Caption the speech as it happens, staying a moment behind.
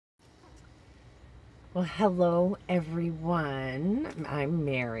Well, hello everyone. I'm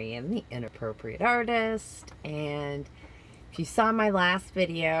Marion, the Inappropriate Artist, and if you saw my last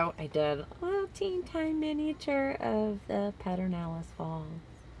video, I did a little teen time miniature of the Pedernales Falls.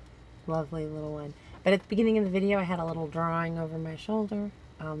 Lovely little one. But at the beginning of the video, I had a little drawing over my shoulder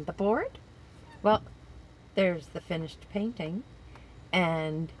on the board. Well, there's the finished painting,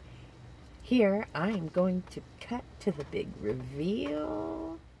 and here I am going to cut to the big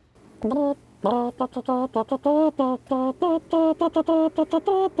reveal.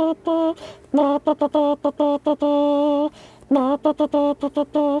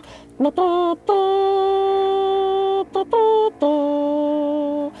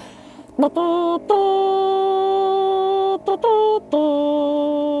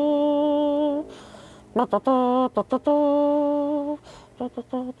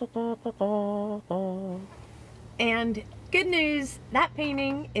 And good news, that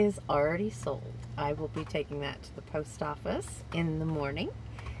painting is already sold. I will be taking that to the post office in the morning.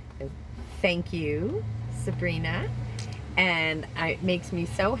 Thank you, Sabrina. And it makes me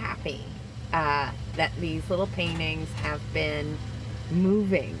so happy that these little paintings have been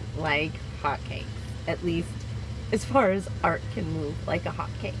moving like hotcakes, at least as far as art can move like a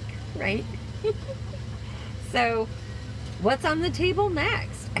hotcake, right? So what's on the table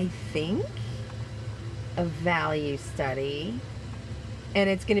next? I think a value study, and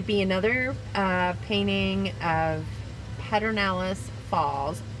it's going to be another painting of Pedernales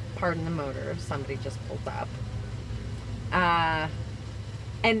Falls. Pardon the motor, somebody just pulled up.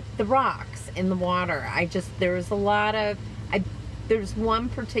 And the rocks in the water. There's a lot of, there's one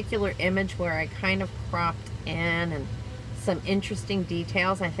particular image where I kind of cropped in and some interesting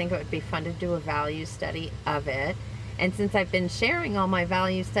details. I think it would be fun to do a value study of it. And since I've been sharing all my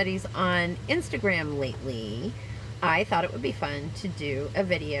value studies on Instagram lately, I thought it would be fun to do a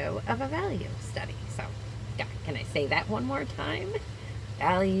video of a value study. So, yeah, can I say that one more time?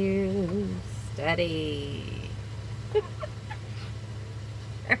 Value study.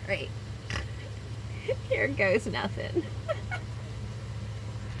 All right. Here goes nothing.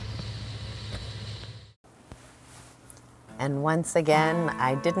 And once again,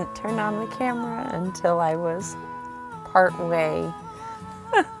 I didn't turn on the camera until I was part way.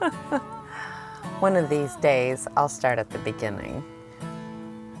 One of these days, I'll start at the beginning.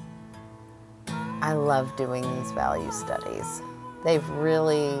 I love doing these value studies. They've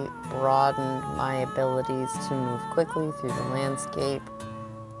really broadened my abilities to move quickly through the landscape,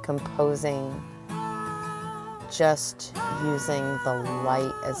 composing, just using the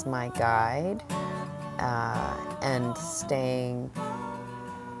light as my guide, and staying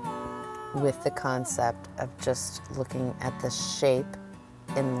with the concept of just looking at the shape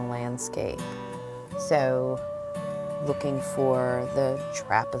in the landscape. So looking for the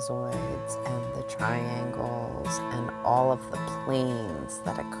trapezoids and the triangles and all of the planes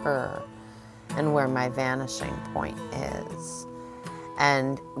that occur and where my vanishing point is.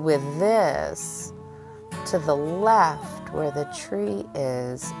 And with this, to the left where the tree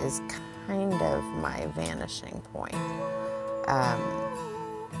is kind of my vanishing point.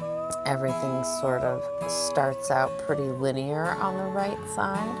 Everything sort of starts out pretty linear on the right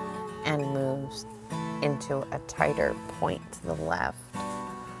side and moves into a tighter point to the left.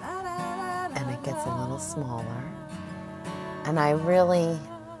 And it gets a little smaller. And I really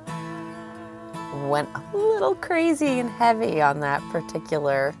went a little crazy and heavy on that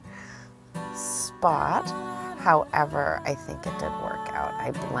particular spot. However, I think it did work out.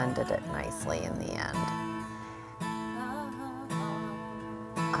 I blended it nicely in the end.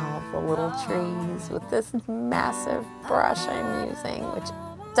 All the little trees with this massive brush I'm using, which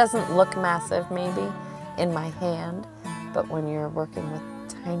doesn't look massive maybe in my hand, but when you're working with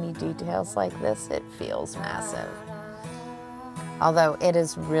tiny details like this, it feels massive. Although it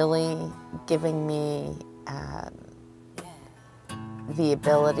is really giving me the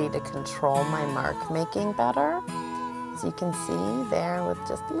ability to control my mark making better. As you can see there with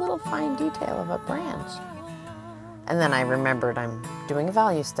just a little fine detail of a branch. And then I remembered I'm doing a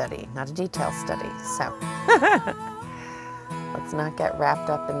value study, not a detail study. So let's not get wrapped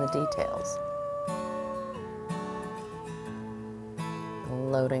up in the details.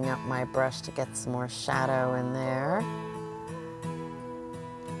 Loading up my brush to get some more shadow in there.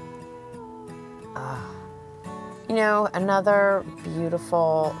 You know, another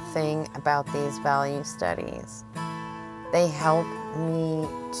beautiful thing about these value studies, they help me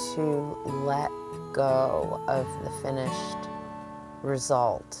to let go of the finished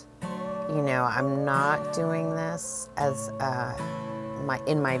result. You know, I'm not doing this as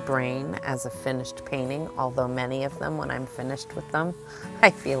in my brain as a finished painting, although many of them, when I'm finished with them, I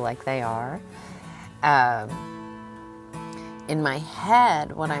feel like they are. in my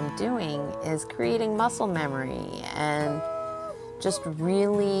head, what I'm doing is creating muscle memory and just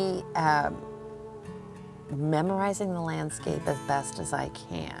really memorizing the landscape as best as I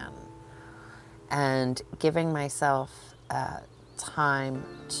can, and giving myself time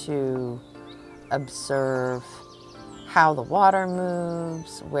to observe how the water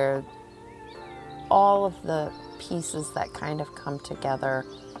moves, where all of the pieces that kind of come together,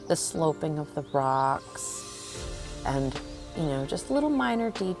 the sloping of the rocks, and just little minor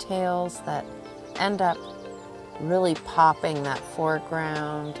details that end up really popping that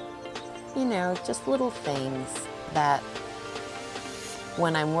foreground. Just little things that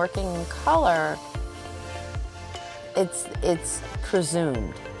when I'm working in color, it's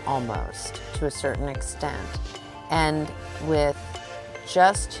presumed almost to a certain extent. And with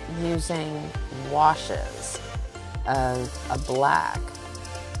just using washes of a black,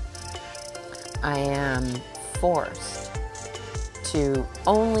 I am forced to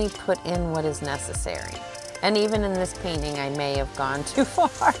only put in what is necessary. And even in this painting, I may have gone too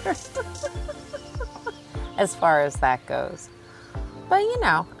far as far as that goes. But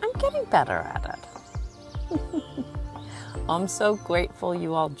I'm getting better at it. I'm so grateful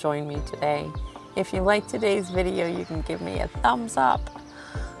you all joined me today. If you liked today's video, you can give me a thumbs up.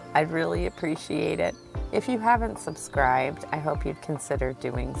 I'd really appreciate it. If you haven't subscribed, I hope you'd consider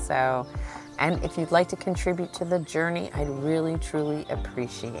doing so. And if you'd like to contribute to the journey, I'd really, truly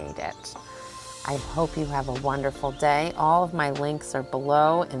appreciate it. I hope you have a wonderful day. All of my links are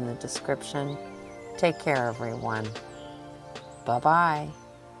below in the description. Take care, everyone. Bye-bye.